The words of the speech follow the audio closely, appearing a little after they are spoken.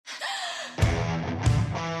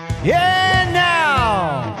Yeah,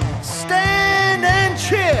 now stand and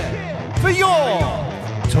cheer for your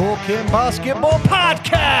Talking Basketball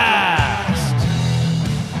podcast.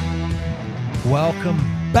 Welcome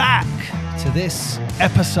back to this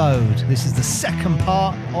episode. This is the second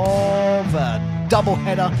part of a double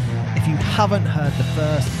header. If you haven't heard the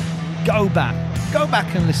first, go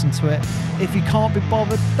back and listen to it. If you can't be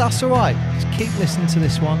bothered, that's all right. Just keep listening to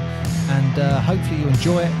this one, and hopefully you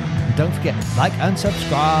enjoy it. And don't forget, like and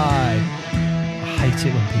subscribe. I hate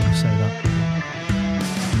it when people say that.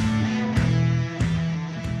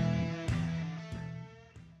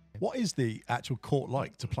 What is the actual court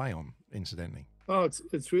like to play on, incidentally? Oh,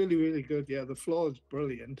 it's really, really good. Yeah, the floor is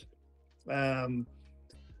brilliant.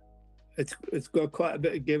 It's got quite a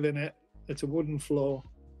bit of give in it. It's a wooden floor.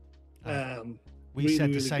 We really, said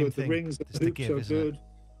the really same good. thing. The rings, It's the the hoops give, are isn't good.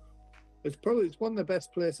 it? It's one of the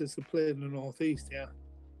best places to play in the Northeast, yeah,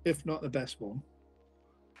 if not the best one.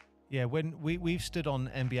 Yeah, when we've stood on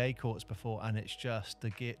NBA courts before, and it's just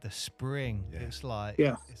the spring. Yeah. It's like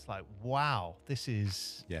wow, this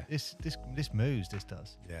is this moves. This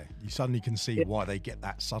does. Yeah, you suddenly can see why they get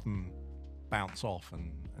that sudden bounce off,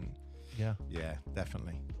 and Yeah.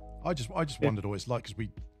 definitely. I just wondered what it's like, because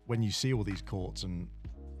when you see all these courts, and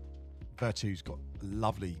Virtu's got a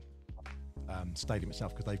lovely stadium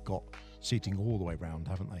itself, because they've got seating all the way around,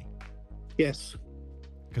 haven't they? Yes.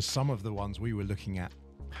 Because some of the ones we were looking at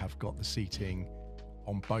have got the seating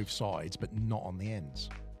on both sides, but not on the ends.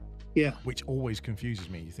 Yeah. Which always confuses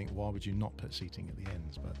me. You think, why would you not put seating at the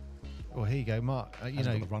ends? But Well, here you go, Mark. You hasn't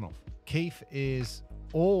know, got the runoff. Keith is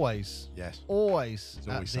always Yes. always He's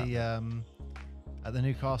always at the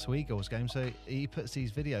Newcastle Eagles game. So he puts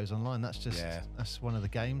these videos online. That's just that's one of the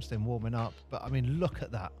games. Then warming up. But I mean, look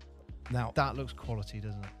at that. Now That looks quality,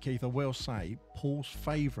 doesn't it? Keith, I will say, Paul's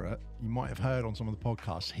favourite, you might have heard on some of the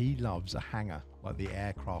podcasts, he loves a hangar, like the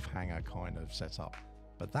aircraft hangar kind of setup.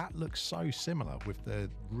 But that looks so similar with the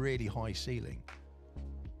really high ceiling.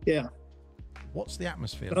 Yeah. What's the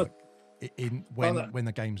atmosphere Oh. like when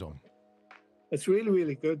the game's on? It's really,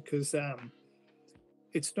 really good because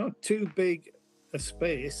it's not too big a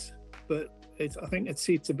space, but I think it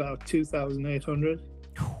seats about 2,800.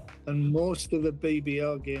 And most of the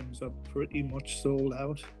BBL games are pretty much sold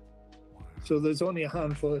out. So there's only a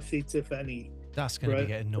handful of seats, if any. That's going to be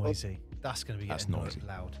getting noisy. That's going to be getting noisy.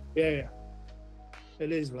 loud. Yeah.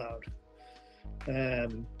 It is loud.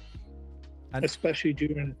 And Especially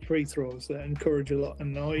during free throws. That encourage a lot of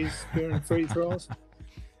noise during free throws.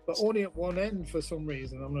 But only at one end for some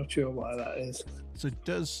reason. I'm not sure why that is. so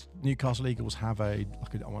does Newcastle Eagles have I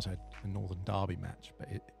want to say a Northern Derby match, but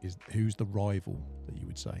who's the rival that you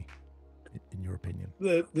would say, in your opinion?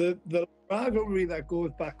 The rivalry that goes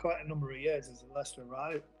back quite a number of years is the Leicester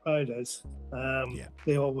Riders.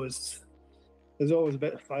 There's always a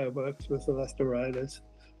bit of fireworks with the Leicester Riders,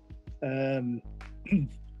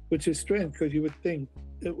 which is strange because you would think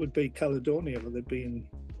it would be Caledonia with it being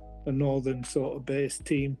a northern sort of based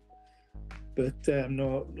team. But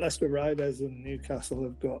no, Leicester Riders and Newcastle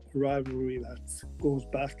have got a rivalry that goes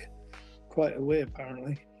back quite a way,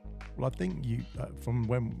 apparently. Well, I think you from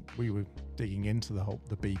when we were digging into the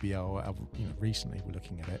BBL, recently we're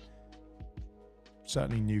looking at it.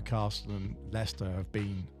 Certainly, Newcastle and Leicester have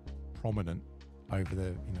been prominent over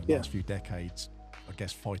the last few decades. I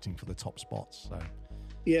guess fighting for the top spots. So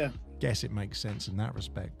guess it makes sense in that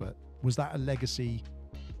respect. But was that a legacy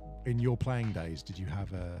in your playing days? Did you have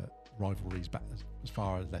rivalries back as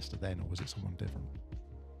far as Leicester then, or was it someone different?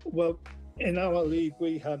 Well, in our league,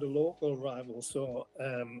 we had a local rival. So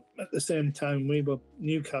at the same time,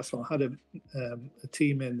 Newcastle had a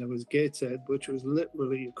team in that was Gateshead, which was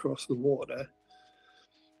literally across the water.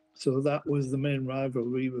 So that was the main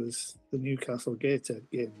rivalry, was the Newcastle Gateshead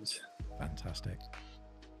games. Fantastic.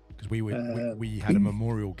 Because we had a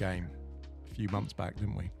memorial game a few months back,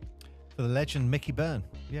 didn't we? For the legend Mickey Byrne.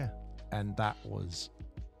 Yeah. And that was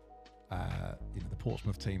the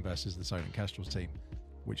Portsmouth team versus the Solent Kestrels team,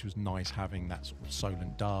 which was nice having that sort of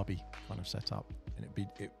Solent derby kind of set up. And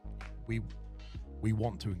we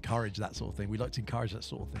want to encourage that sort of thing. We like to encourage that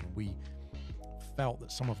sort of thing. We felt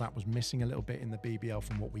that some of that was missing a little bit in the BBL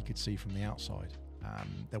from what we could see from the outside.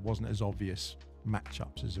 There wasn't as obvious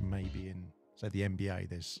matchups as maybe in, say, the NBA.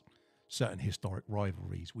 There's certain historic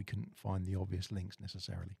rivalries. We couldn't find the obvious links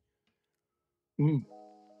necessarily.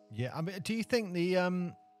 Yeah, I mean, do you think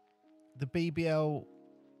the BBL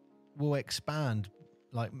will expand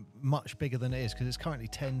like much bigger than it is? Because it's currently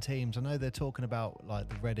 10 teams. I know they're talking about like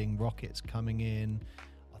the Reading Rockets coming in.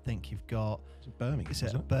 I think you've got Birmingham. Is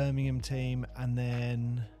it a Birmingham team? And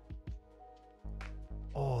then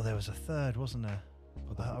there was a third, wasn't there?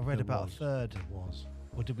 I read about a third. There was.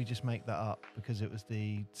 Or did we just make that up because it was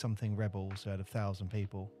the something Rebels who had 1,000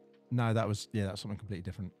 people? No, that's something completely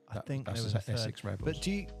different. I think that's there was a third. Essex Rebels. But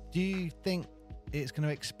do you think it's going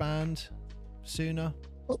to expand sooner?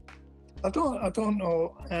 I don't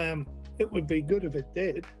know. It would be good if it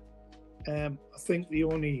did. I think the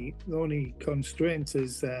only constraint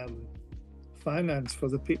is finance for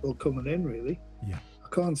the people coming in. Really, yeah. I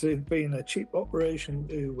can't see it being a cheap operation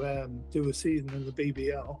to do a season in the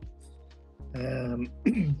BBL.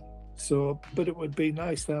 But it would be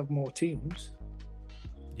nice to have more teams.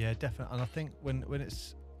 Yeah, definitely. And I think when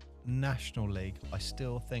it's National League, I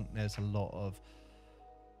still think there's a lot of,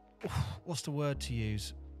 what's the word to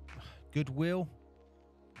use? Goodwill.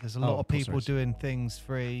 There's a lot of people doing things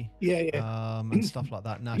free, and stuff like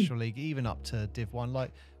that. National League, even up to Div 1,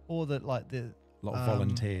 like all the a lot of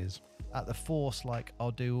volunteers at the Force. Like I'll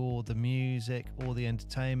do all the music, all the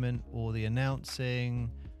entertainment, all the announcing.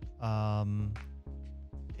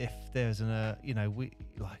 If there's we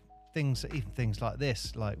like things like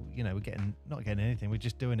this, like we're not getting anything. We're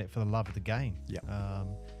just doing it for the love of the game. Yeah.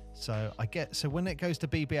 So when it goes to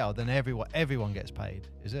BBL, then everyone gets paid,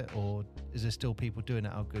 is it, or is there still people doing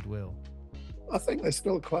it out of goodwill? I think there's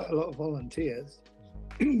still quite a lot of volunteers,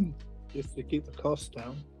 just to keep the costs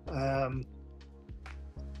down.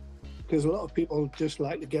 Because a lot of people just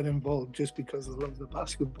like to get involved just because they love the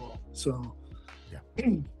basketball. So, yeah.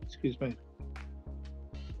 Excuse me.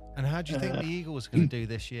 And how do you think the Eagles are going to do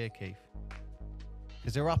this year, Keith?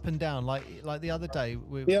 Because they're up and down. Like the other day,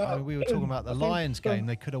 we were talking about the Lions game.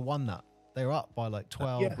 They could have won that. They were up by like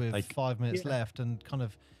 12 with 5 minutes left, and kind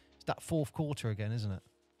of it's that fourth quarter again, isn't it?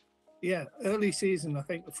 Yeah, early season. I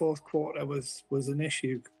think the fourth quarter was an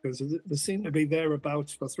issue because they seemed to be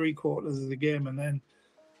thereabouts for 3/4 of the game, and then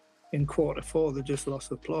in quarter 4 they just lost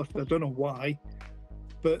the plot. I don't know why,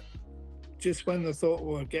 but just when they thought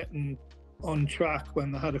we were getting on track,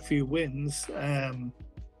 when they had a few wins,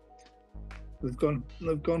 they've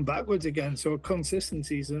gone backwards again. So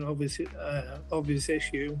consistency is an obvious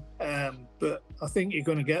issue, but I think you're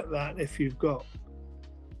going to get that if you've got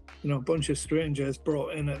a bunch of strangers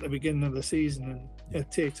brought in at the beginning of the season, and it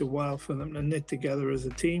takes a while for them to knit together as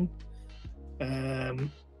a team.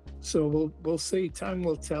 So we'll see. Time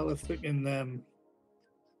will tell if they can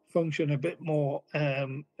function a bit more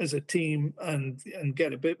as a team and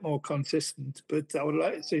get a bit more consistent. But I would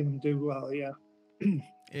like to see them do well. Yeah.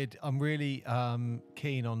 I'm really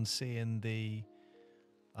keen on seeing the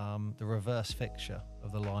reverse fixture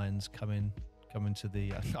of the Lions coming to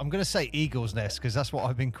the. I'm going to say Eagles Nest because that's what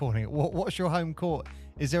I've been calling it. What's your home court?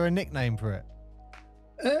 Is there a nickname for it?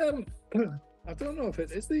 I don't know if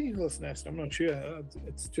it is the Eagles Nest. I'm not sure.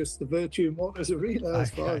 It's just the Virtue Motors Arena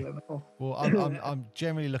as far as I know. Well, I'm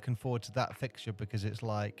generally looking forward to that fixture because it's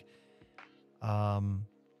like,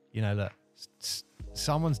 look,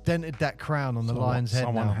 someone's dented that crown on the Lions' head.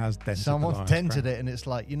 Someone's dented it, and it's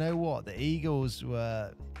like, you know what? The Eagles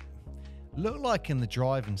looked like in the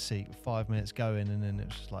driving seat with 5 minutes going, and then it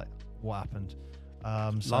was just like, what happened?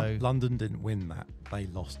 London didn't win that; they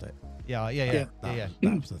lost it. Yeah. That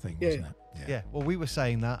was the thing, wasn't it? Yeah. Well, we were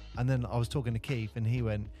saying that, and then I was talking to Keith, and he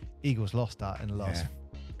went, "Eagles lost that in the last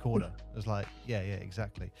quarter." I was like, "Yeah,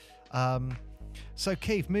 exactly." So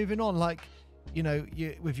Keith, moving on, like,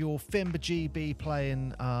 with your FIBA GB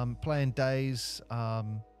playing days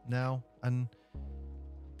now, and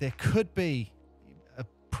there could be a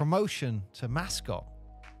promotion to mascot.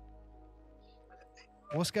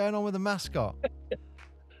 What's going on with the mascot?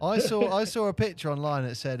 I saw a picture online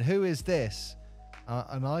that said, "Who is this?"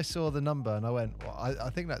 And I saw the number, and I went, "Well, I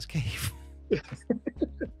think that's Keith."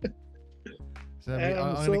 So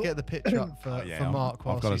I'm going to get the picture up for Mark.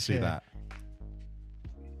 I've got to see that.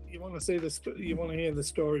 You want to see you want to hear the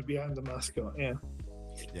story behind the mascot? Yeah.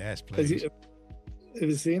 Yes, please. Have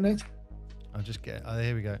you seen it? I'll just get. Oh,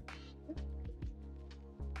 here we go.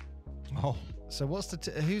 Oh, so what's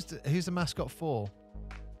who's the mascot for?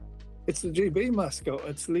 It's the GB mascot.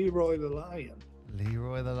 It's Leroy the Lion.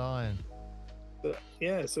 Leroy the Lion. But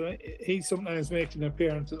yeah, so he sometimes makes an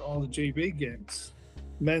appearance at all the GB games,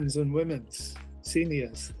 men's and women's,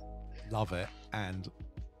 seniors. Love it, and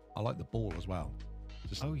I like the ball as well.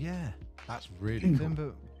 That's really cool.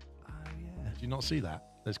 Fimber. Oh yeah. Did you not see that?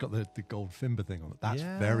 It's got the gold Fimber thing on it. That's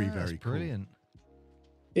very, very cool. Brilliant.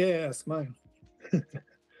 Yeah, it's mine.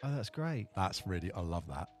 Oh, that's great. I love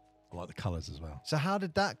that. I like the colours as well. So how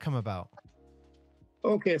did that come about?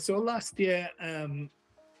 Okay, so last year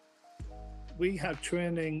we had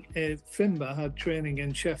training, FIBA had training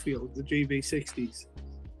in Sheffield, the GB60s.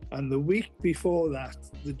 And the week before that,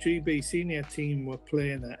 the GB senior team were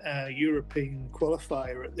playing a European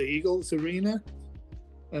qualifier at the Eagles Arena.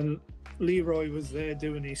 And Leroy was there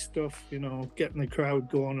doing his stuff, you know, getting the crowd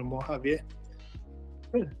going and what have you.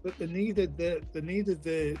 But they needed the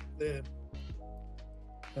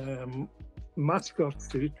mascot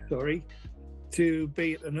suit, to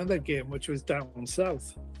be at another game, which was down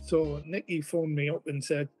south. So Nicky phoned me up and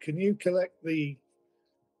said, "Can you collect the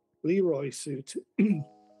Leroy suit,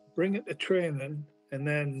 bring it to training, and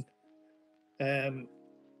then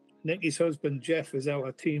Nicky's husband Jeff is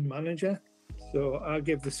our team manager, so I'll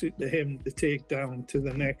give the suit to him to take down to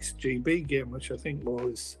the next GB game, which I think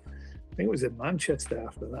was in Manchester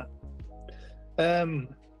after that."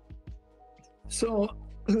 So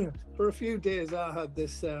for a few days I had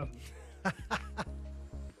this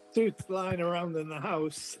suit lying around in the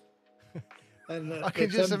house. And I can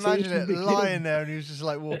just imagine it lying there, and he was just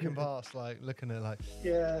like walking past, like looking at it like,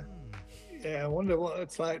 yeah, I wonder what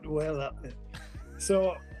it's like to wear that.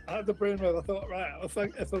 So I had the brainwave. I thought, right, if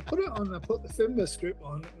I put it on, I put the FIBA strip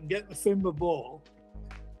on and get the FIBA ball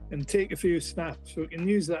and take a few snaps. We can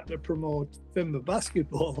use that to promote FIBA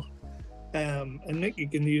basketball, and Nicky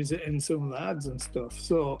can use it in some of the ads and stuff.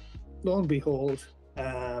 So lo and behold,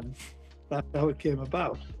 that's how it came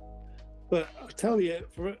about. But I tell you,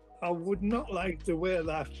 I would not like to wear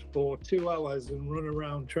that for 2 hours and run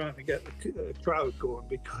around trying to get the crowd going,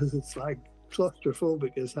 because it's like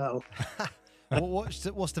claustrophobic as hell. What's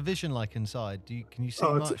the vision like inside? Can you see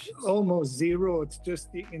much? It's almost zero. It's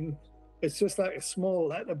just just like a small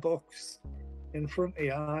letterbox in front of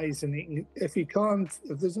your eyes, and if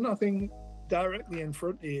there's nothing directly in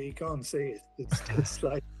front of you, you can't see it. It's just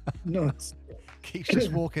like nuts. Keeps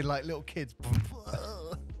just walking like little kids.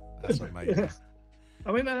 That's amazing.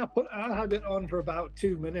 I mean, I had it on for about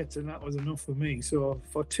 2 minutes, and that was enough for me. So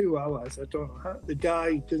for 2 hours, I don't know how the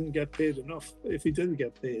guy didn't get paid enough. If he didn't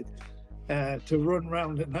get paid to run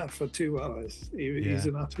around in that for 2 hours, he's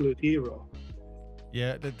an absolute hero.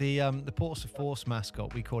 Yeah, the Portsmouth Force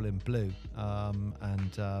mascot, we call him Blue. I'll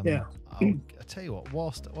tell you what.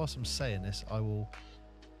 Whilst I'm saying this, I'll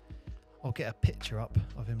get a picture up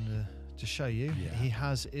of him to show you. Yeah. He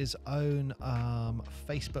has his own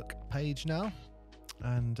Facebook page now.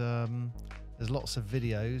 And there's lots of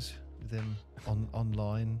videos with him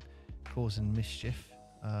online causing mischief.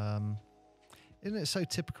 Isn't it so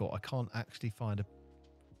typical? I can't actually find a...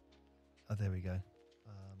 Oh, there we go.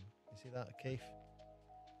 You see that, Keith?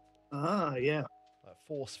 Ah, yeah. Like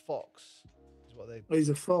Force Fox is what they... Oh, he's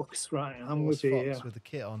a fox, right. I'm with you, yeah. With the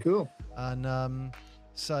kit on. Cool. And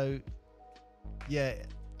so, yeah...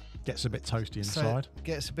 Gets a bit toasty inside.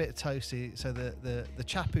 Gets a bit toasty. So the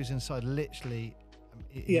chap who's inside literally...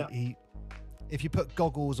 He, if you put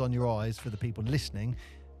goggles on your eyes for the people listening,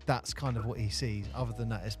 that's kind of what he sees. Other than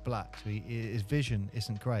that, it's black. So his vision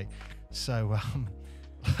isn't great. So,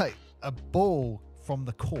 like a ball from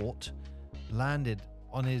the court landed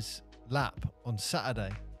on his lap on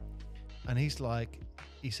Saturday, and he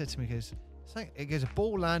said to me, he goes, a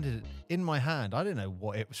ball landed in my hand. I didn't know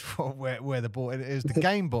what it was for, where the ball. It was the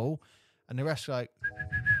game ball, and the ref's like,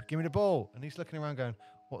 "Give me the ball," and he's looking around going,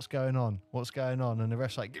 What's going on? And the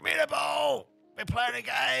ref's like, "Give me the ball! We're playing a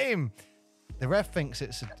game!" The ref thinks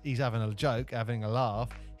he's having a joke, having a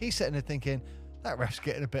laugh. He's sitting there thinking, that ref's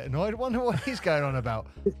getting a bit annoyed. I wonder what he's going on about.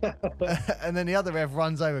 And then the other ref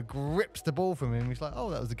runs over, grips the ball from him. He's like, "Oh,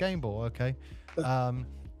 that was the game ball. Okay."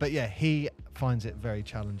 But yeah, he finds it very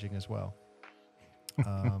challenging as well.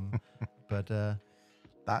 But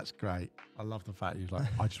that's great. I love the fact he's like,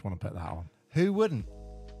 "I just want to put that on." Who wouldn't?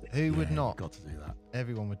 Who would not? Got to do that.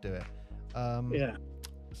 Everyone would do it. Yeah.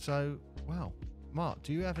 So, wow, Mark,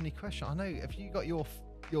 do you have any questions? I know. Have you got your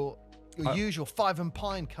usual Five and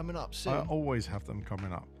Pine coming up soon? I always have them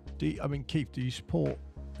coming up. Keith, do you support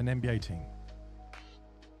an NBA team?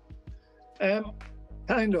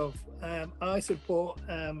 Kind of. I support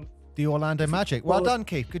the Orlando Magic. Well done,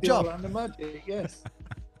 Keith. Good job. Orlando Magic, yes.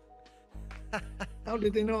 How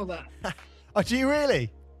did they know that? Oh, do you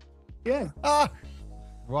really? Yeah.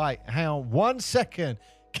 Right. Hang on 1 second.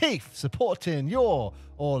 Keith supporting your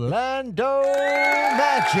Orlando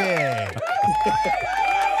Magic.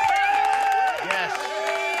 Yes.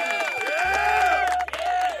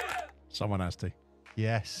 Someone has to.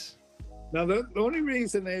 Yes. Now, the only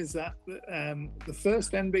reason is that the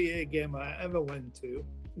first NBA game I ever went to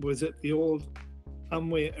was at the old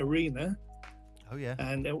Amway Arena. Oh, yeah.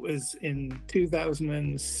 And it was in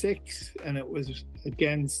 2006, and it was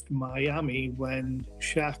against Miami when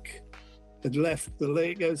Shaq had left the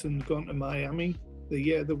Lakers and gone to Miami the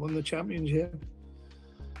year they won the championship.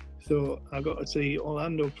 So I got to see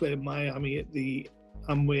Orlando play Miami at the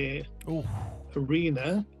Amway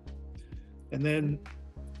Arena. And then...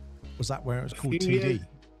 Was that where it was called TD?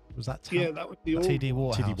 Was that Yeah, that was the old TD one.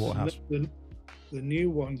 Waterhouse. TD Waterhouse. The new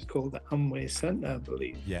one's called the Amway Centre, I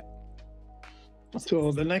believe. Yeah.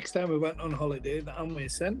 So the next time we went on holiday, the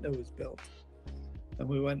Amway Centre was built, and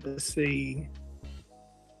we went to see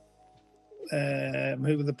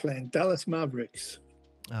who were they playing? Dallas Mavericks.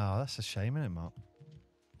 Oh, that's a shame, isn't it, Mark?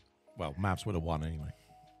 Well, Mavs would have won anyway.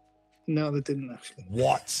 No, they didn't actually.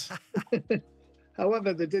 What?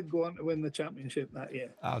 However, they did go on to win the championship that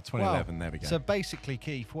year. Oh, 2011, there we go. So basically,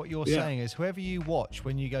 Keith, what you're saying is whoever you watch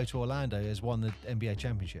when you go to Orlando has won the NBA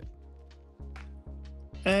championship.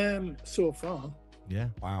 So far. Yeah.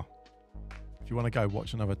 Wow. If you want to go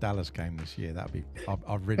watch another Dallas game this year, that'd be.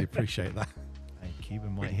 I'd really appreciate that. Hey,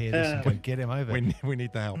 Cuban might hear this and go get him over. We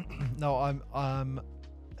need the help. No, I'm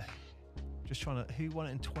just trying to. Who won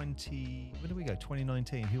it in 20? Where did we go?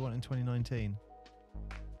 2019. Who won it in 2019?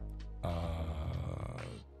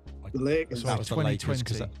 The Lakers. That was the Lakers 2020.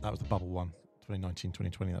 because that was the bubble one. 2019,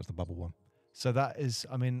 2020. That was the bubble one. So that is.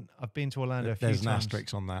 I mean, I've been to Orlando a few There's times. an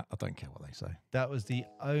asterisk on that. I don't care what they say. That was the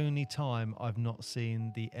only time I've not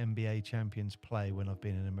seen the NBA champions play when I've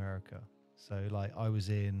been in America. So like I was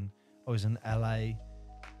in LA,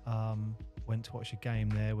 went to watch a game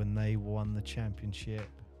there when they won the championship.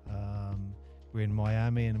 We're in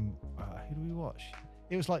Miami, and who do we watch?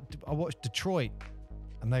 It was like I watched Detroit,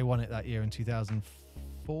 and they won it that year in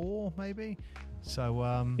 2004, maybe.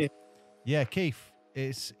 So yeah, Keith.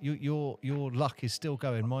 It's your luck is still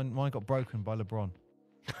going. Mine got broken by LeBron.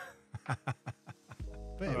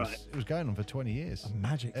 But it was going on for 20 years. A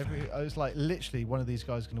magic. I was like, literally, one of these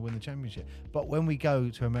guys is going to win the championship. But when we go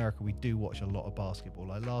to America, we do watch a lot of basketball.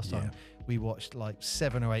 Like last time, we watched like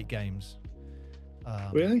 7 or 8 games.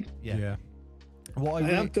 Really? Yeah. I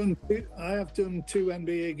have done 2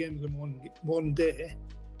 NBA games in one day.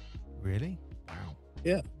 Really? Wow.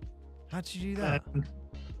 Yeah. How did you do that?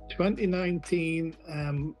 2019,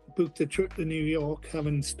 booked a trip to New York,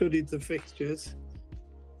 having studied the fixtures,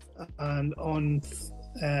 and on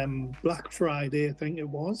Black Friday, I think it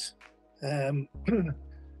was, the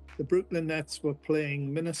Brooklyn Nets were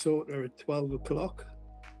playing Minnesota at 12 o'clock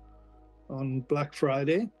on Black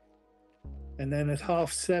Friday, and then at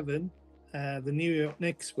 7:30, the New York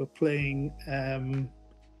Knicks were playing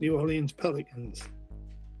New Orleans Pelicans.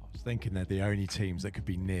 I was thinking they're the only teams that could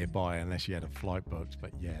be nearby unless you had a flight booked,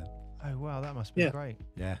 but yeah. Oh wow, that must be great.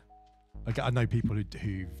 Yeah. I know people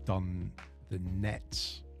who've done the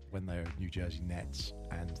Nets when they were New Jersey Nets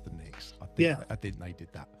and the Knicks. I think they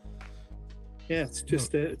did that. Yeah, it's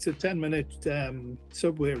just it's a 10-minute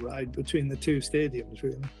subway ride between the 2 stadiums,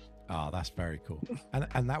 really. Oh, that's very cool.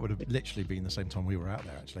 And that would have literally been the same time we were out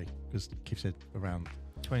there, actually, because Keith said around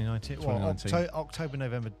 2019. 2019. Well, October,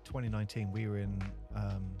 November 2019, we were in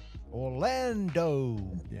Orlando.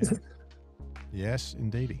 Yeah. Yes,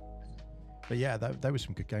 indeedy. But yeah, there were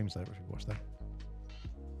some good games there if we watched them.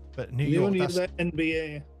 But New York, the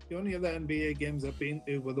only other NBA games I've been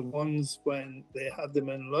to were the ones when they had them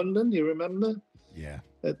in London. You remember? Yeah.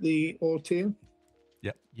 At the O2.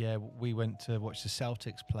 Yep. Yeah, we went to watch the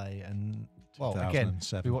Celtics play, and again,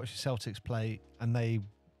 we watched the Celtics play, and they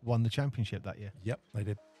won the championship that year. Yep, they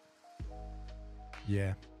did.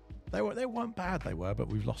 Yeah, they weren't bad. They were, but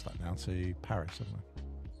we've lost that now to Paris, haven't we?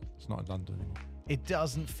 It's not in London anymore. It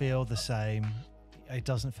doesn't feel the same. It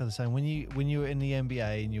doesn't feel the same when you're in the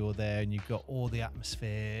NBA and you're there and you've got all the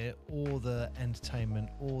atmosphere, all the entertainment,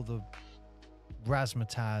 all the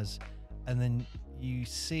razzmatazz, and then you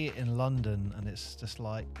see it in London, and it's just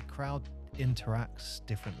like the crowd interacts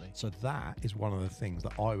differently. So that is one of the things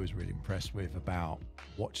that I was really impressed with about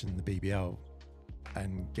watching the BBL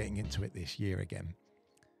and getting into it this year again.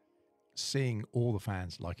 Seeing all the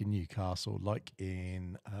fans, like in Newcastle, like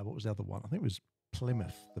in what was the other one? I think it was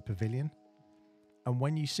Plymouth, the Pavilion. And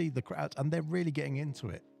when you see the crowds, and they're really getting into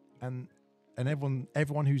it, and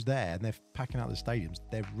everyone who's there, and they're packing out the stadiums,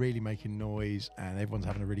 they're really making noise, and everyone's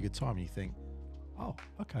having a really good time. And you think, oh,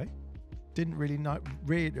 okay, didn't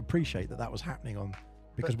really appreciate that was happening on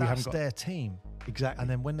because we haven't got their team. Exactly. And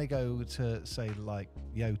then when they go to say like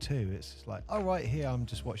the O2, it's just like, oh right, here I'm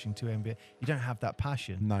just watching 2 NBA. You don't have that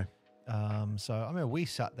passion. No. So I mean, we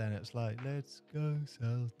sat there and it's like, let's go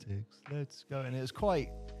Celtics, let's go, and it was quite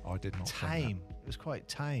I did not tame. It was quite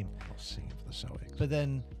tame. I'm not singing for the Celtics. But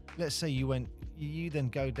then let's say you then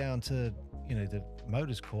go down to the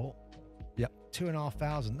Motors Court. Yep.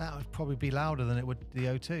 2,500. That would probably be louder than it would the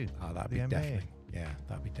O2. Oh, that'd be NBA. definitely. Yeah,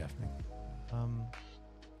 that'd be definitely.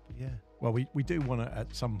 Yeah. Well, we do want to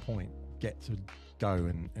at some point get to go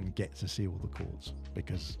and get to see all the courts,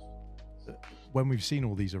 because when we've seen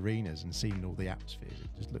all these arenas and seen all the atmospheres, it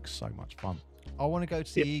just looks so much fun. I want to go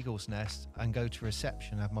to the Eagle's Nest and go to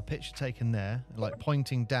reception, have my picture taken there, like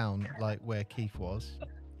pointing down, like where Keith was,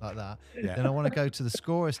 like that. Yeah. Then I want to go to the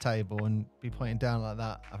scorer's table and be pointing down like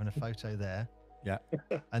that, having a photo there. Yeah.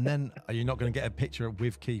 And then, are you not going to get a picture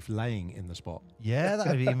with Keith laying in the spot? Yeah, that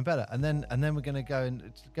would be even better. And then we're going to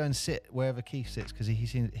go and sit wherever Keith sits, because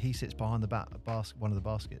he sits behind the one of the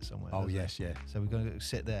baskets somewhere. Oh yes, yeah. So we're going to go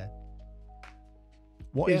sit there.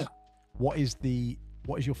 What is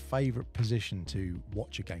your favourite position to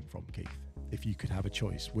watch a game from, Keith? If you could have a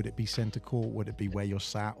choice, would it be centre court? Would it be where you're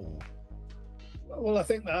sat? Or well, I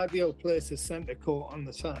think the ideal place is centre court on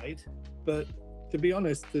the side, but to be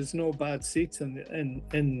honest, there's no bad seats in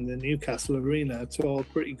the Newcastle arena. It's all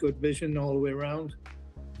pretty good vision all the way around.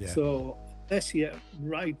 Yeah. So unless you're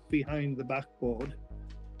right behind the backboard,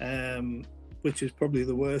 which is probably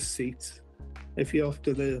the worst seats, if you're off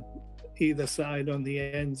to the either side on the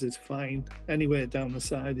ends is fine. Anywhere down the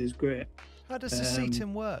side is great. How does the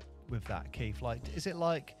seating work with that, Keith? Like, is it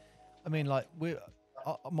like, I mean, like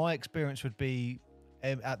my experience would be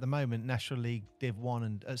at the moment National League Div 1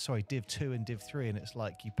 and Div 2 and Div 3, and it's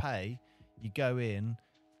like you pay, you go in,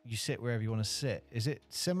 you sit wherever you want to sit. Is it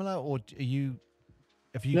similar, or have you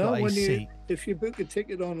got a seat? If you book a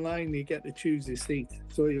ticket online, you get to choose your seat.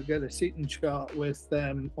 So you'll get a seating chart with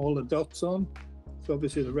all the dots on. So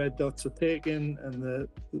obviously the red dots are taken, and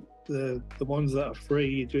the ones that are free,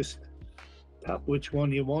 you just tap which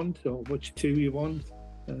one you want or which two you want,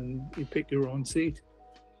 and you pick your own seat.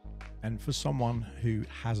 And for someone who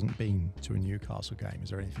hasn't been to a Newcastle game, is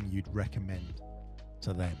there anything you'd recommend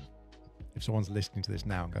to them? If someone's listening to this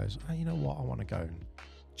now and goes, oh, you know what, I want to go and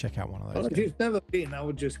check out one of those. Well, if you've never been, I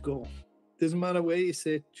would just go. Doesn't matter where you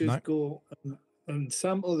sit, just go and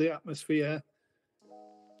sample the atmosphere.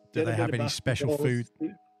 Do they have any special food?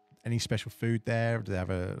 Any special food there? Do they have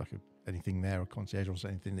anything there, or concierge, or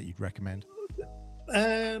anything that you'd recommend?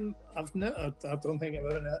 I don't think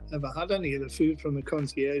I've ever had any of the food from the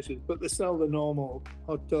concierges, but they sell the normal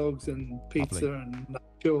hot dogs and pizza and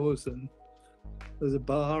nachos, and there's a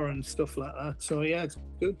bar and stuff like that. So yeah, it's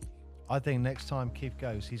good. I think next time Keith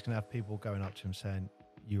goes, he's going to have people going up to him saying,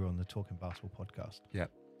 "You were on the Talking Basketball podcast." Yeah,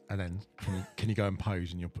 and then can you go and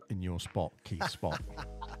pose in your spot, Keith's spot?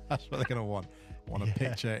 That's what they're going to want. Want a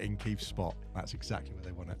picture in Keith's spot. That's exactly where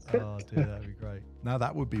they want it. Oh, dude, that'd be great. No,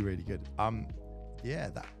 that would be really good. Yeah,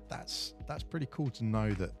 that's pretty cool to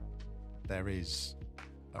know that there is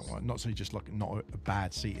not so just like not a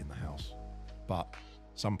bad seat in the house, but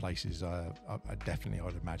some places I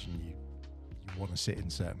would imagine you want to sit in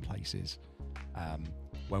certain places.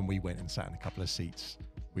 When we went and sat in a couple of seats,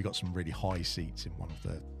 we got some really high seats in one of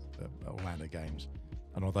the Orlando games,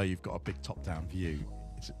 and although you've got a big top-down view,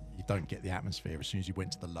 you don't get the atmosphere. As soon as you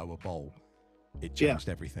went to the lower bowl, it changed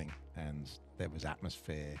everything, and there was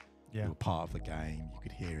atmosphere. You were part of the game. You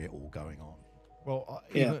could hear it all going on. Well,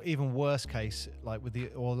 even worst case, like with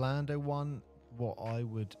the Orlando one, what I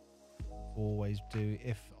would always do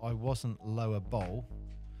if I wasn't lower bowl,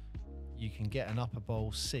 you can get an upper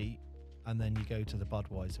bowl seat, and then you go to the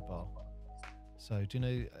Budweiser bar. So do you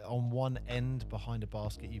know on one end behind a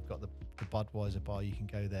basket you've got the Budweiser bar? You can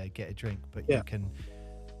go there, get a drink, but you can.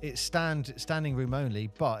 It's standing room only.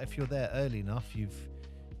 But if you're there early enough, you've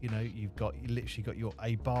literally got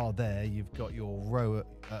a bar there. You've got your row,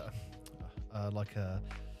 like a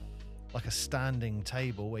standing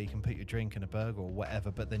table where you can put your drink and a burger or whatever.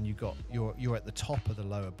 But then you're at the top of the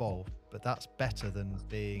lower bowl. But that's better than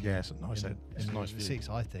being it's a nice nice seats,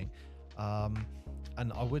 I think.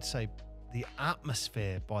 And I would say the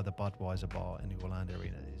atmosphere by the Budweiser bar in the Orlando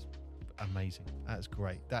Arena is amazing. That's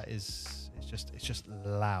great. It's just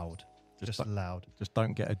loud. Just loud. Just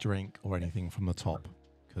don't get a drink or anything from the top,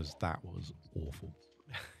 because that was awful.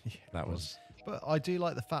 That was. But I do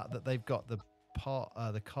like the fact that they've got the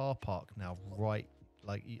car park now right.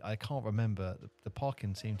 Like, I can't remember. The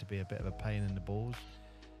parking seemed to be a bit of a pain in the balls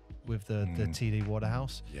with the TD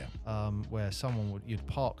Waterhouse. Yeah. Where you'd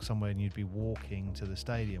park somewhere and you'd be walking to the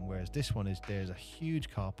stadium, whereas this one there's a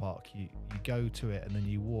huge car park. You go to it and then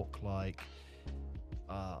you walk like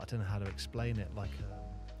I don't know how to explain it, like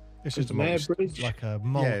it's just an air bridge. Like a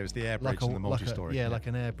it was the air bridge and the multi-story. Like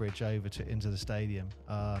an air bridge over into the stadium.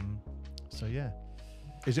 So yeah.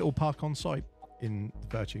 Is it all park on site in the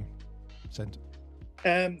Virtue Centre?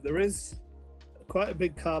 There is quite a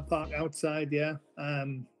big car park outside,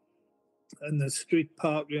 and there's street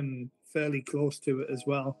parking fairly close to it as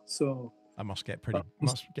well. So that must get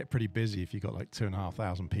pretty busy if you got like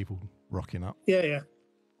 2,500 people rocking up. Yeah.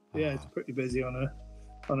 It's pretty busy on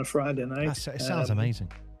a Friday night. It sounds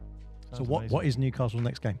amazing. What is Newcastle's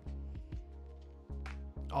next game?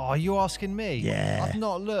 Oh, are you asking me? Yeah. I've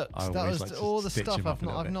not looked. I That always was like to all the stitch stuff him up I've a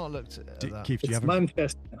not. little I've bit. not looked at that. Keith, It's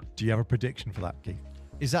Manchester. do you have a prediction for that, Keith?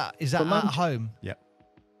 Is that For at Manchester. home? Yeah.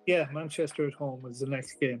 Yeah, Manchester at home is the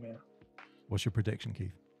next game. Yeah. What's your prediction,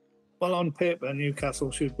 Keith? Well, on paper,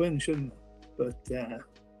 Newcastle should win, shouldn't they? But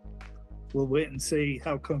we'll wait and see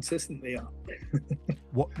how consistent they are.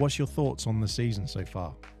 What's your thoughts on the season so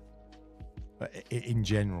far, in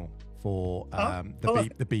general, for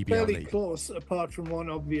the BBL Fairly league? close, apart from one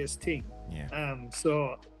obvious team. Yeah.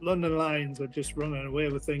 So London Lions are just running away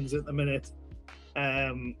with things at the minute,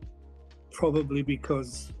 probably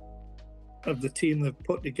because of the team they've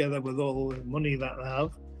put together with all the money that they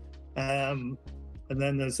have. And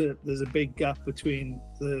then there's a big gap between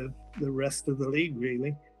the rest of the league,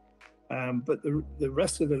 really. But the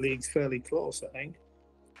rest of the league's fairly close, I think.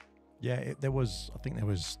 Yeah, I think there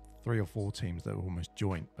was 3 or 4 teams that were almost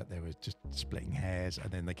joint, but they were just splitting hairs,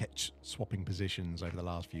 and then they kept swapping positions over the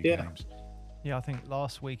last few games. Yeah, I think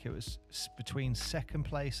last week it was between 2nd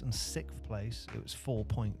place and 6th place. It was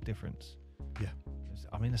 4-point difference. Yeah.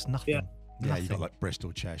 I mean, it's nothing. Yeah. Yeah, you got like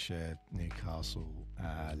Bristol, Cheshire, Newcastle,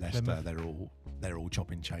 Leicester. Plymouth. They're all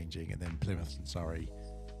chopping changing, and then Plymouth and Surrey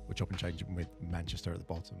were chopping changing with Manchester at the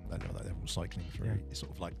bottom. They're all cycling through. Yeah. It's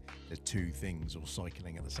sort of like there's 2 things all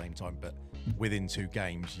cycling at the same time, but within 2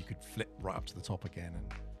 games you could flip right up to the top again.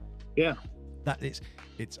 And Yeah. that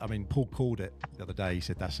it's. I mean, Paul called it the other day. He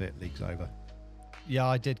said, "That's it, league's over." Yeah,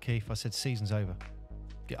 I did, Keith. I said season's over.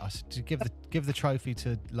 I said to give the trophy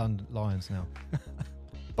to London Lions now.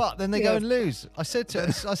 But then they go and lose. I said to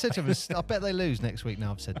him, I bet they lose next week.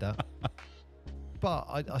 Now I've said that. But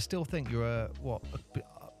I still think you're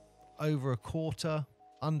over a quarter,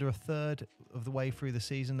 under a third of the way through the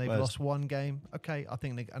season. They've lost 1 game. Okay, I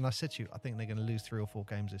think I said to you, I think they're going to lose 3 or 4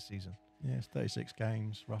 games this season. Yeah, it's 36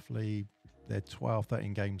 games roughly. They're 12,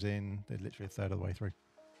 13 games in. They're literally a third of the way through.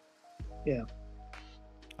 Yeah.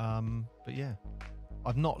 But yeah,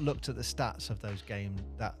 I've not looked at the stats of those games,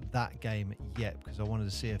 that game yet, because I wanted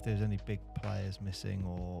to see if there's any big players missing,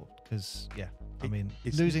 or because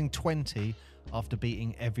it's losing 20 after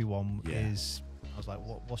beating everyone is. I was like,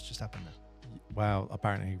 what's just happened there? Well,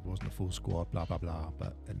 apparently it wasn't a full squad, blah blah blah. But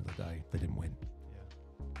at the end of the day, they didn't win.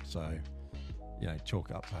 Yeah. So, chalk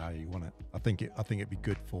it up to how you want it. I think it'd be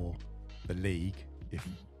good for the league if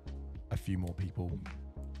a few more people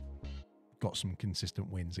got some consistent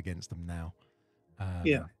wins against them now.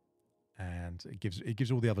 And it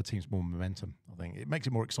gives all the other teams more momentum. I think it makes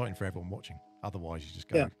it more exciting for everyone watching. Otherwise, you just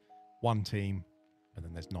go one team, and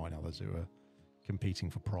then there's 9 others who are competing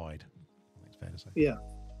for pride. I think it's fair to say. Yeah.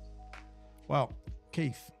 Well,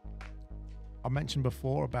 Keith, I mentioned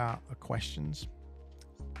before about questions,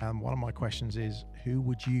 and one of my questions is, who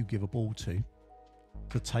would you give a ball to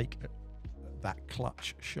take that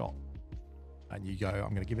clutch shot? And you go,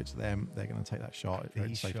 I'm going to give it to them. They're going to take that shot.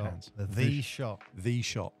 The safe shot. hands. The shot. The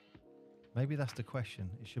shot. Maybe that's the question.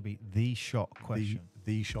 It should be the shot question.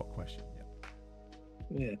 The shot question.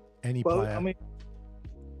 Yeah. Any Well, player. I mean,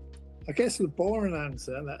 I guess the boring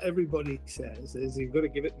answer that everybody says is you've got to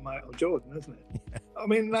give it to Michael Jordan, isn't it? Yeah. I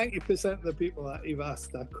mean, 90% of the people that you've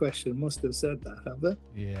asked that question must have said that, have they?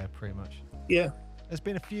 Yeah, pretty much. Yeah. There's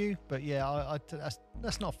been a few, but yeah,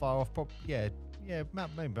 that's not far off. Maybe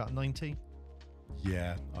about 90.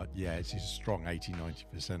 Yeah, it's a strong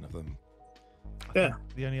 80-90% of them. I think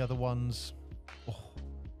the only other ones,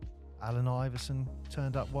 Allen Iverson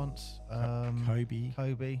turned up once. Kobe.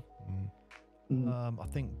 I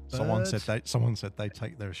think Bird. Someone said they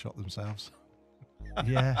take their shot themselves.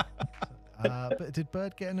 Yeah. But did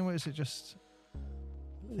Bird get in there? Or is it just?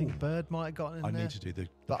 I think Bird might have gotten in there. I need to do the.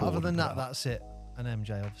 But other than that, that's it. And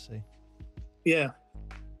MJ, obviously. Yeah.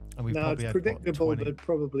 And we No, probably it's had, predictable, but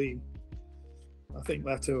probably. I think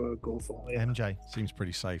that's who I'll go for. Yeah. MJ seems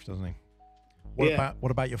pretty safe, doesn't he?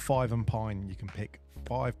 What about your 5 and Pine? You can pick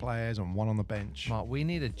 5 players and 1 on the bench. Mark, we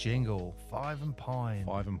need a jingle. 5 and Pine.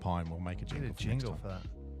 5 and Pine. We'll make a jingle. We need a jingle for that.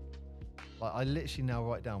 Like, I literally now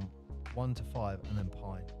write down 1 to 5 and then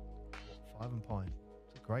Pine. 5 and Pine.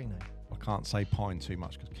 It's a great name. I can't say Pine too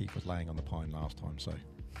much because Keith was laying on the Pine last time. So,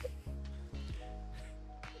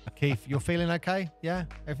 Keith, you're feeling okay? Yeah,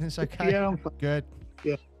 everything's okay. Yeah, I'm fine. Good.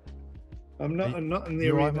 Yeah. I'm not in the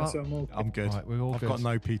You all arena, right, so I'm okay. I'm good. Right, we're all I've good. got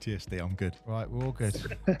no PTSD. I'm good. Right, we're all good.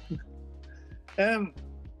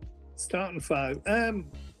 Starting 5.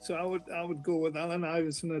 So I would go with Allen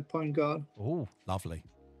Iverson at point guard. Oh, Lovely.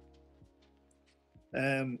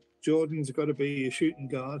 Jordan's got to be a shooting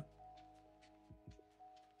guard.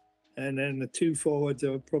 And then the 2 forwards, I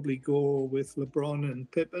would probably go with LeBron and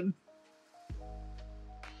Pippen.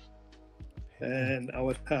 And I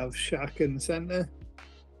would have Shaq in the center.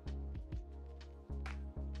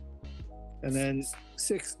 And then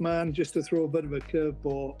sixth man, just to throw a bit of a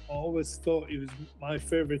curveball, I always thought he was my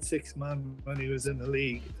favourite sixth man when he was in the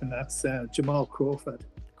league, and that's Jamal Crawford.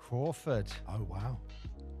 Crawford. Oh, wow.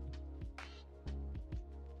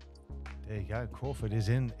 There you go. Crawford is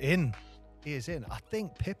in. He is in. I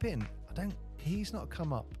think Pippin, he's not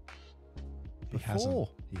come up before.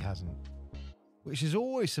 He hasn't. Which has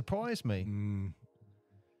always surprised me.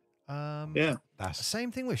 Yeah. That's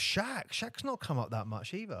Same thing with Shaq. Shaq's not come up that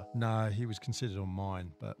much either. No, he was considered on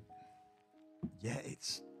mine, but yeah,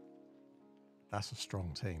 that's a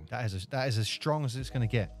strong team. That is as strong as it's going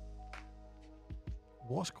to get.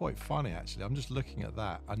 What's quite funny, actually, I'm just looking at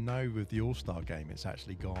that. I know with the All-Star game, it's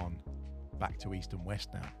actually gone back to East and West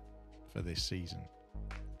now for this season.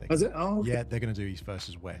 Has it? Oh, okay. Yeah, they're going to do East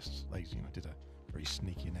versus West. They did a very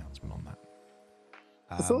sneaky announcement on that.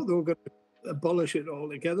 I thought they were going to abolish it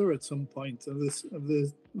altogether at some point. Have they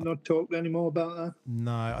not talked anymore about that?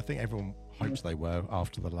 No, I think everyone hopes they were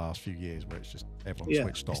after the last few years where it's just everyone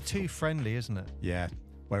switched off. It's too friendly, isn't it? Yeah,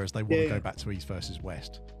 whereas they want to go back to East versus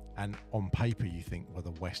West. And on paper, you think, well,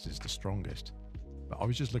 the West is the strongest. But I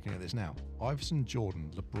was just looking at this now. Iverson,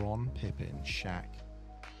 Jordan, LeBron, Pippen, Shaq.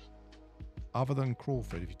 Other than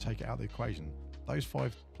Crawford, if you take it out of the equation, those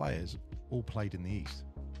 5 players all played in the East.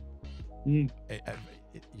 You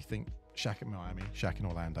think Shaq in Miami, Shaq in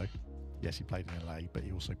Orlando. Yes, he played in LA, but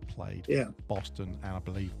he also played Boston and I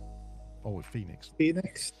believe, Phoenix.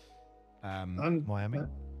 And Miami.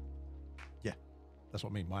 Yeah, that's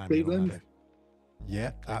what I mean. Miami. Cleveland.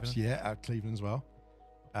 Yeah, absolutely. Yeah, Cleveland as well.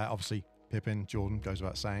 Obviously, Pippen, Jordan goes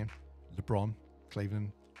without saying. LeBron,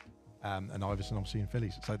 Cleveland, and Iverson obviously in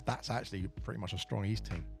Phillies. So that's actually pretty much a strong East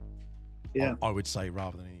team. Yeah, I would say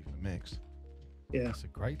rather than even a mix. Yeah, That's a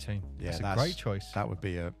great team. Yeah, that's a great choice. That would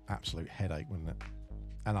be an absolute headache, wouldn't it?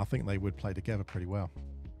 And I think they would play together pretty well.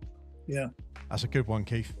 Yeah, that's a good one,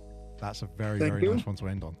 Keith. That's a very Thank you. nice one to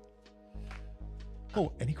end on.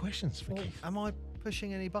 Oh, any questions for Keith? Am I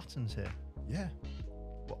pushing any buttons here? Yeah,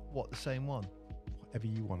 What the same one? whatever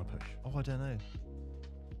you want to push. Oh, I don't know.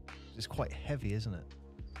 It's quite heavy, isn't it?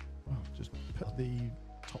 Oh, just put the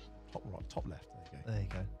top right, top left. There you go. There you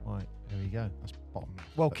go. Right, here we go. That's bottom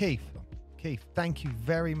left. Well, But- Keith, thank you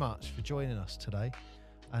very much for joining us today,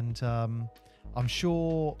 and I'm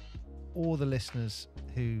sure all the listeners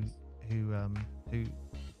who tune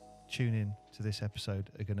in to this episode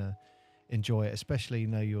are going to enjoy it, especially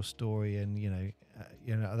know your story and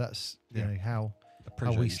that's how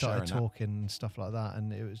Appreciate we you started sharing that. talking and stuff like that,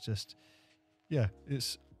 and it was just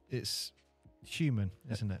it's human,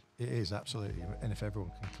 isn't it? It is, absolutely. And if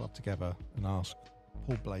everyone can club together and ask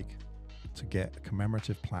Paul Blake to get a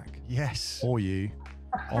commemorative plaque Yes. for you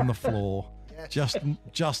on the floor, just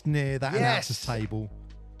near that announcer's table.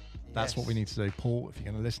 That's what we need to do. Paul, if you're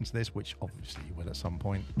going to listen to this, which obviously you will at some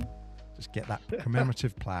point, just get that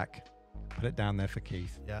commemorative plaque, put it down there for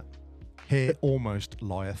Keith. Yeah. Here almost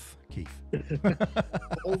lieth Keith.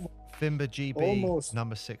 FIBA GB Almost.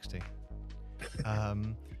 number 60.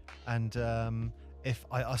 If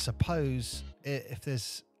I suppose if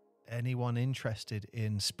there's anyone interested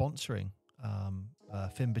in sponsoring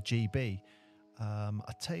FIBA GB,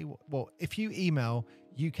 I tell you what, if you email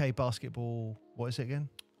UK Basketball, what is it again?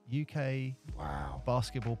 UK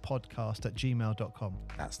Basketball Podcast at gmail.com.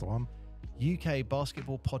 That's the one. UK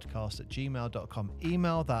Basketball Podcast at gmail.com.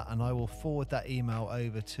 Email that and I will forward that email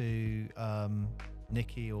over to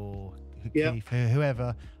Nikki or Keith,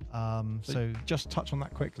 whoever. So just touch on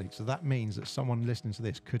that quickly. So that means that someone listening to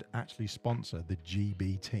this could actually sponsor the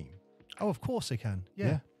GB team. Oh, of course they can.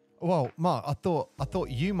 Yeah. Well, Mark, I thought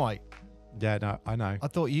you might. Yeah, no, I know. I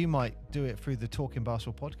thought you might do it through the Talking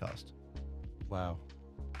Basketball podcast. Well,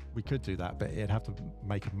 we could do that, but it'd have to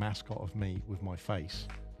make a mascot of me with my face,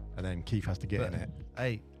 and then Keith has to get in it.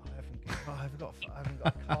 Hey, I haven't got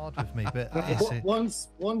a card with me, but it's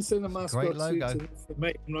once in a mascot great logo. suit for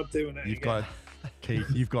me, I'm not doing it. Keith,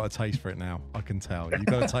 you've got a taste for it now. I can tell. You've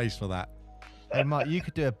got a taste for that. Hey, Mark, you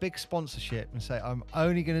could do a big sponsorship and say, I'm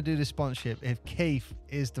only going to do the sponsorship if Keith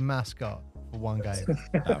is the mascot for one game.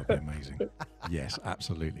 That would be amazing. Yes,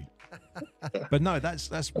 absolutely. But no,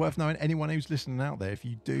 that's worth knowing. Anyone who's listening out there, if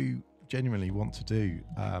you do genuinely want to do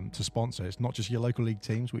to sponsor, it's not just your local league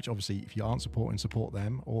teams, which obviously if you aren't supporting, support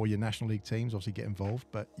them, or your national league teams, obviously get involved,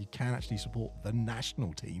 but you can actually support the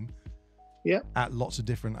national team at lots of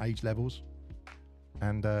different age levels.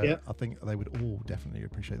 And I think they would all definitely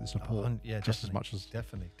appreciate the support just as much as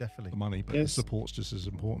definitely the money, but the support's just as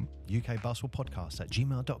important. UK Basketball Podcast at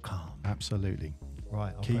gmail.com. Absolutely.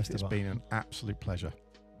 Right, Keith, it's been an absolute pleasure.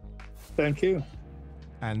 Thank you.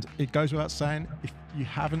 And it goes without saying, if you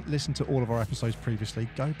haven't listened to all of our episodes previously,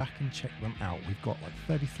 go back and check them out. We've got like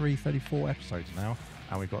 33, 34 episodes now,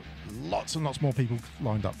 and we've got lots and lots more people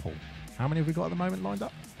lined up, Paul. How many have we got at the moment lined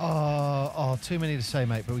up? Too many to say,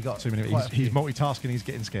 mate, but we got too many. He's multitasking, he's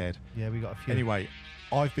getting scared. Yeah, we got a few. Anyway,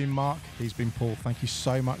 I've been Mark, he's been Paul. Thank you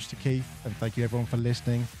so much to Keith, and thank you everyone for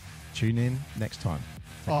listening. Tune in next time.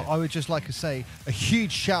 I would just like to say a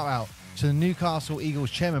huge shout out to the Newcastle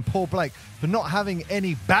Eagles chairman, Paul Blake, for not having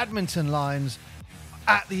any badminton lines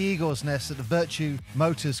at the Eagles' Nest at the Virtue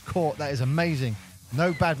Motors Court. That is amazing.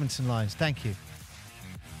 No badminton lines. Thank you.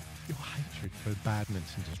 Your hatred for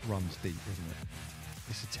badminton just runs deep, isn't it?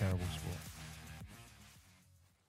 It's a terrible sport.